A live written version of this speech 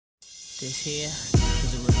This here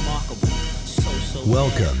is a remarkable,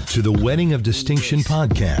 Welcome to the Wedding of Distinction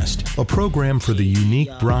podcast, a program for the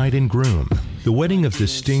unique bride and groom. The Wedding of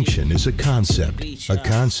Distinction is a concept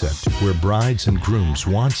where brides and grooms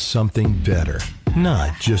want something better.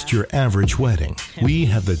 Not just your average wedding. We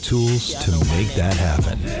have the tools to make that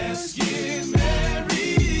happen.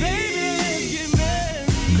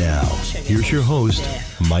 Now, here's your host,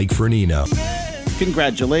 Mike Fernino.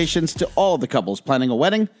 Congratulations to all the couples planning a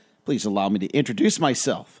wedding. Please allow me to introduce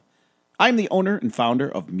myself. I'm the owner and founder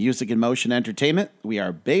of Music in Motion Entertainment. We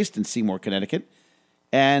are based in Seymour, Connecticut.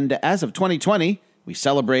 And as of 2020, we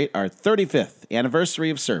celebrate our 35th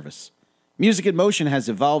anniversary of service. Music in Motion has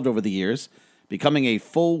evolved over the years, becoming a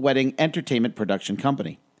full wedding entertainment production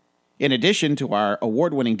company. In addition to our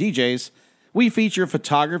award-winning DJs, we feature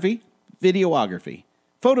photography, videography,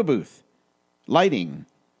 photo booth, lighting,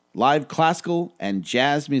 live classical and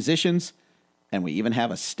jazz musicians, and we even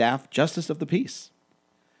have a staff justice of the peace.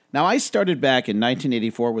 Now, I started back in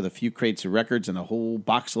 1984 with a few crates of records and a whole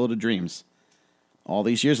box load of dreams. All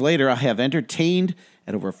these years later, I have entertained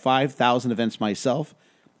at over 5,000 events myself,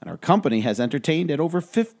 and our company has entertained at over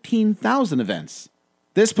 15,000 events.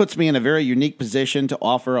 This puts me in a very unique position to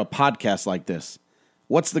offer a podcast like this.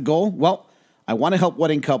 What's the goal? Well, I want to help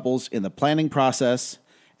wedding couples in the planning process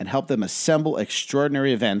and help them assemble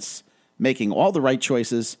extraordinary events, making all the right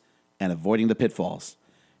choices and avoiding the pitfalls.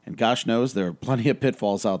 And gosh knows there are plenty of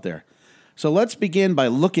pitfalls out there. So let's begin by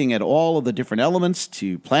looking at all of the different elements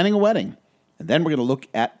to planning a wedding. And then we're going to look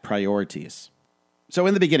at priorities. So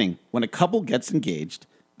in the beginning, when a couple gets engaged,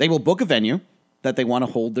 they will book a venue that they want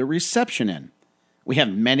to hold their reception in. We have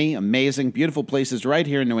many amazing, beautiful places right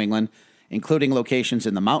here in New England, including locations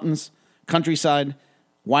in the mountains, countryside,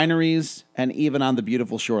 wineries, and even on the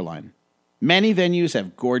beautiful shoreline. Many venues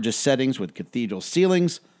have gorgeous settings with cathedral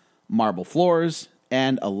ceilings, marble floors,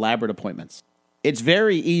 and elaborate appointments. It's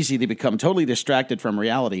very easy to become totally distracted from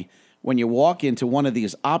reality when you walk into one of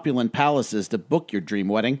these opulent palaces to book your dream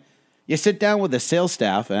wedding. You sit down with the sales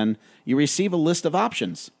staff and you receive a list of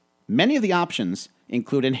options. Many of the options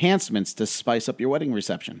include enhancements to spice up your wedding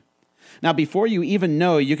reception. Now, before you even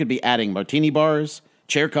know, you could be adding martini bars,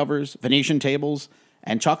 chair covers, Venetian tables,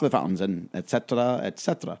 and chocolate fountains, and etc.,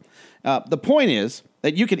 etc. The point is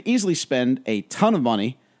that you could easily spend a ton of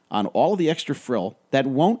money on all of the extra frill that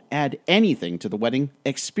won't add anything to the wedding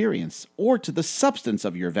experience or to the substance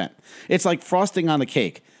of your event. It's like frosting on the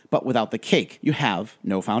cake, but without the cake, you have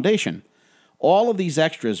no foundation. All of these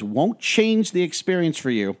extras won't change the experience for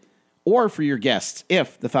you or for your guests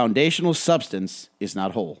if the foundational substance is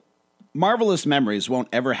not whole. Marvelous memories won't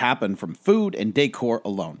ever happen from food and decor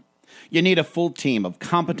alone. You need a full team of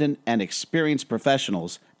competent and experienced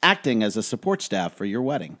professionals acting as a support staff for your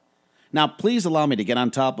wedding. Now, please allow me to get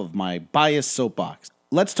on top of my biased soapbox.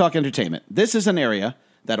 Let's talk entertainment. This is an area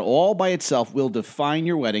that all by itself will define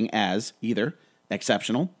your wedding as either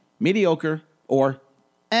exceptional, mediocre, or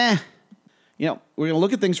we're going to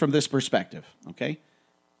look at things from this perspective, okay?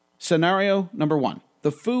 Scenario number one.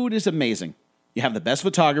 The food is amazing. You have the best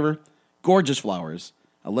photographer, gorgeous flowers,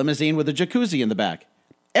 a limousine with a jacuzzi in the back.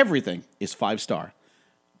 Everything is 5-star.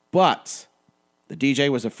 But the DJ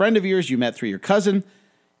was a friend of yours you met through your cousin,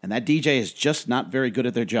 and that DJ is just not very good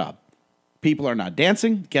at their job. People are not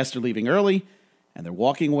dancing, guests are leaving early, and they're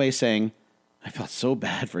walking away saying, I felt so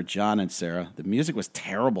bad for John and Sarah. The music was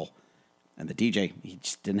terrible. And the DJ, he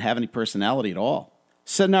just didn't have any personality at all.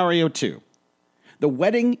 Scenario 2. The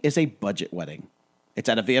wedding is a budget wedding. It's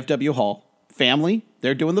at a VFW hall. Family,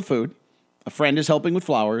 they're doing the food. A friend is helping with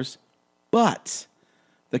flowers. But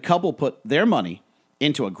the couple put their money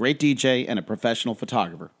into a great DJ and a professional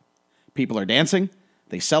photographer. People are dancing.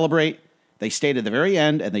 They celebrate, they stay to the very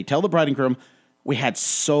end, and they tell the bride and groom, we had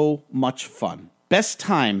so much fun. Best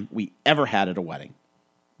time we ever had at a wedding.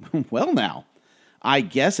 Well, now, I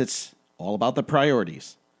guess it's all about the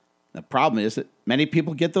priorities. The problem is that many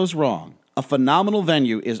people get those wrong. A phenomenal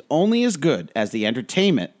venue is only as good as the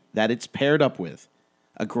entertainment that it's paired up with.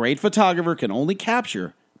 A great photographer can only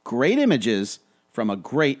capture great images from a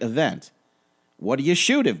great event. What do you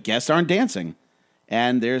shoot if guests aren't dancing?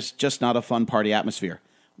 And there's just not a fun party atmosphere.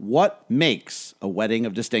 What makes a wedding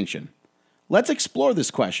of distinction? Let's explore this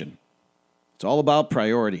question. It's all about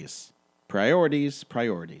priorities. Priorities,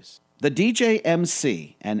 priorities. The DJ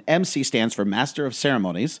MC, and MC stands for Master of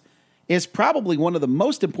Ceremonies, is probably one of the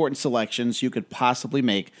most important selections you could possibly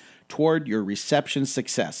make toward your reception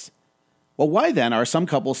success. Well, why then are some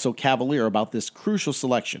couples so cavalier about this crucial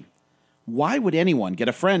selection? Why would anyone get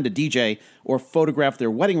a friend to DJ or photograph their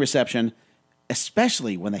wedding reception,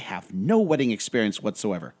 especially when they have no wedding experience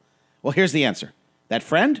whatsoever? Well, here's the answer. That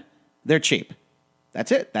friend, they're cheap.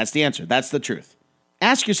 That's it. That's the answer. That's the truth.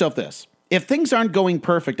 Ask yourself this. If things aren't going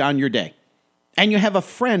perfect on your day and you have a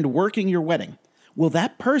friend working your wedding, will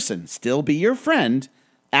that person still be your friend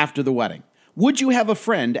after the wedding? Would you have a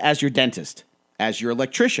friend as your dentist, as your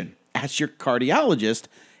electrician, as your cardiologist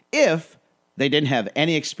if they didn't have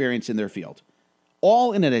any experience in their field?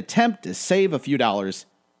 All in an attempt to save a few dollars.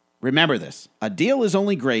 Remember this, a deal is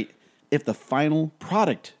only great if the final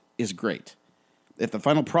product is great. If the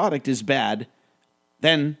final product is bad,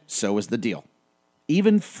 then so is the deal.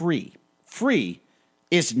 Even free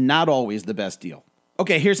is not always the best deal.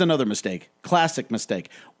 Okay, here's another mistake. Classic mistake.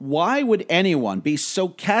 Why would anyone be so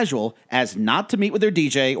casual as not to meet with their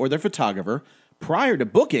DJ or their photographer prior to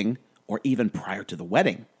booking or even prior to the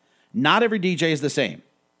wedding? Not every DJ is the same.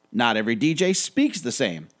 Not every DJ speaks the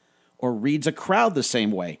same or reads a crowd the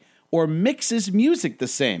same way or mixes music the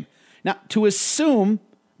same. Now, to assume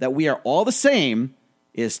that we are all the same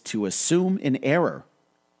is to assume an error.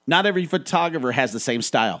 Not every photographer has the same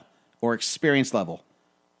style or experience level.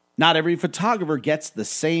 Not every photographer gets the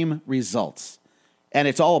same results. And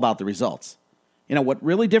it's all about the results. You know, what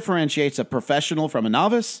really differentiates a professional from a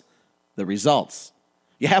novice? The results.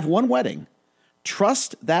 You have one wedding.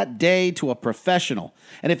 Trust that day to a professional.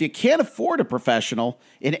 And if you can't afford a professional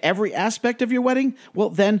in every aspect of your wedding, well,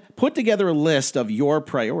 then put together a list of your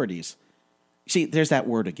priorities. See, there's that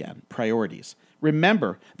word again, priorities.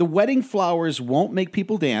 Remember, the wedding flowers won't make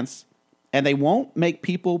people dance, and they won't make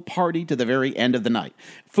people party to the very end of the night.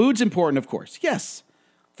 Food's important, of course. Yes.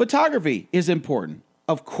 Photography is important,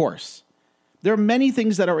 of course. There are many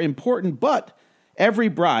things that are important, but every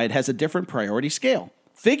bride has a different priority scale.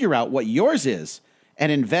 Figure out what yours is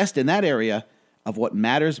and invest in that area of what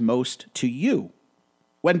matters most to you.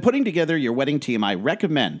 When putting together your wedding team, I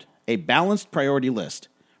recommend a balanced priority list.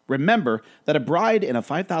 Remember that a bride in a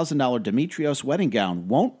 $5,000 Demetrios wedding gown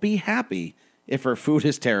won't be happy if her food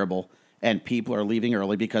is terrible and people are leaving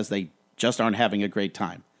early because they just aren't having a great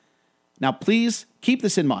time. Now, please keep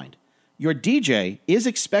this in mind. Your DJ is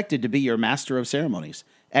expected to be your master of ceremonies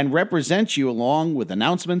and represent you along with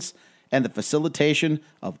announcements and the facilitation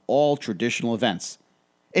of all traditional events.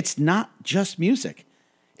 It's not just music.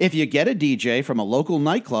 If you get a DJ from a local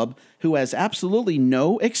nightclub who has absolutely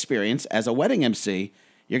no experience as a wedding MC,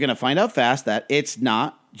 you're going to find out fast that it's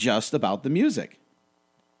not just about the music.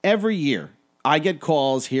 Every year, I get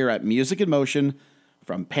calls here at Music in Motion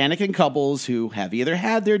from panicking couples who have either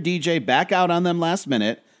had their DJ back out on them last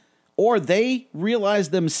minute or they realize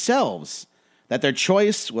themselves that their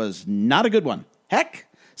choice was not a good one. Heck,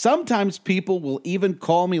 sometimes people will even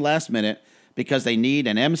call me last minute because they need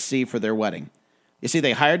an MC for their wedding. You see,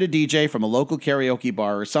 they hired a DJ from a local karaoke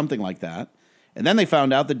bar or something like that, and then they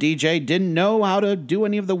found out the DJ didn't know how to do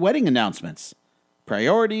any of the wedding announcements.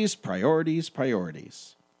 Priorities, priorities,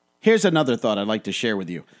 priorities. Here's another thought I'd like to share with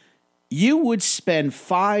you. You would spend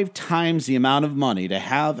 5 times the amount of money to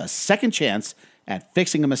have a second chance at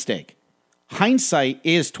fixing a mistake. Hindsight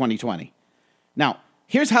is 20/20. Now,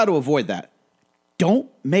 here's how to avoid that. Don't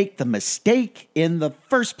make the mistake in the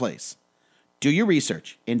first place. Do your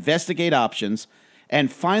research, investigate options,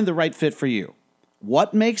 and find the right fit for you.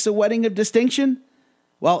 What makes a wedding of distinction?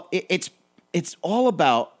 Well, it's all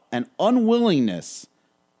about an unwillingness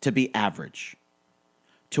to be average,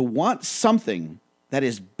 to want something that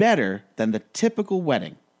is better than the typical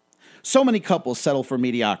wedding. So many couples settle for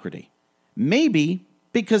mediocrity. Maybe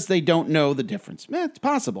because they don't know the difference. It's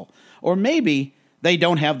possible. Or maybe they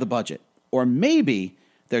don't have the budget. Or maybe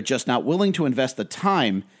they're just not willing to invest the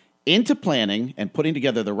time into planning and putting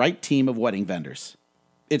together the right team of wedding vendors.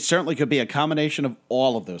 It certainly could be a combination of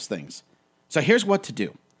all of those things. So here's what to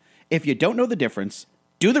do. If you don't know the difference,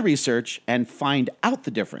 do the research and find out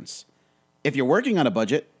the difference. If you're working on a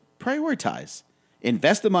budget, prioritize.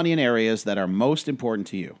 Invest the money in areas that are most important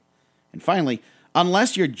to you. And finally,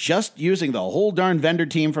 unless you're just using the whole darn vendor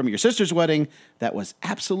team from your sister's wedding that was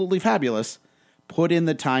absolutely fabulous, put in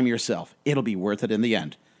the time yourself. It'll be worth it in the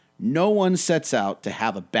end. No one sets out to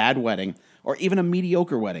have a bad wedding or even a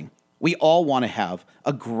mediocre wedding. We all want to have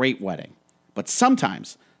a great wedding. But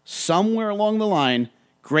sometimes, somewhere along the line,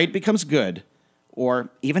 great becomes good, or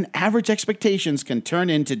even average expectations can turn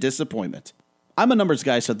into disappointment. I'm a numbers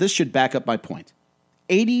guy, so this should back up my point.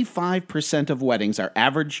 85% of weddings are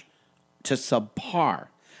average to subpar.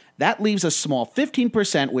 That leaves a small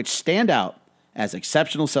 15% which stand out as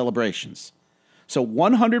exceptional celebrations. So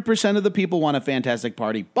 100% of the people want a fantastic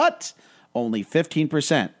party, but only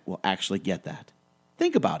 15% will actually get that.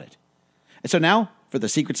 Think about it. And so now for the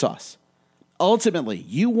secret sauce. Ultimately,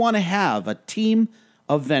 you want to have a team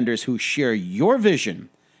of vendors who share your vision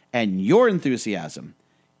and your enthusiasm.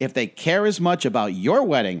 If they care as much about your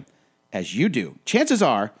wedding as you do, chances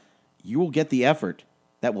are you will get the effort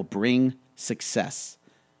that will bring success.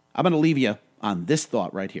 I'm going to leave you on this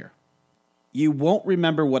thought right here. You won't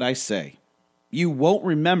remember what I say. You won't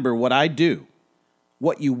remember what I do.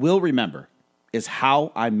 What you will remember is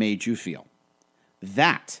how I made you feel.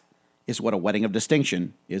 That is what a wedding of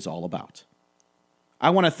distinction is all about. I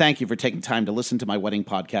want to thank you for taking time to listen to my wedding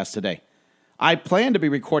podcast today. I plan to be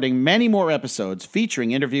recording many more episodes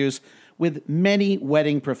featuring interviews with many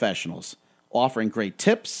wedding professionals, offering great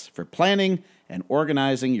tips for planning and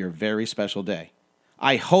organizing your very special day.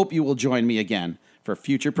 I hope you will join me again for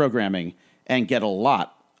future programming and get a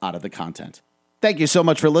lot out of the content. Thank you so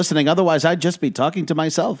much for listening. Otherwise, I'd just be talking to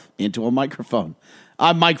myself into a microphone.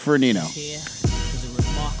 I'm Mike Fernino.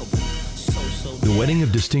 The Wedding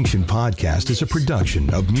of Distinction podcast is a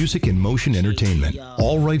production of Music in Motion Entertainment.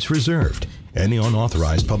 All rights reserved. Any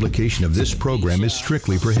unauthorized publication of this program is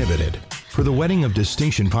strictly prohibited. For the Wedding of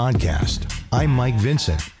Distinction podcast, I'm Mike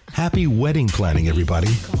Vincent. Happy wedding planning, everybody.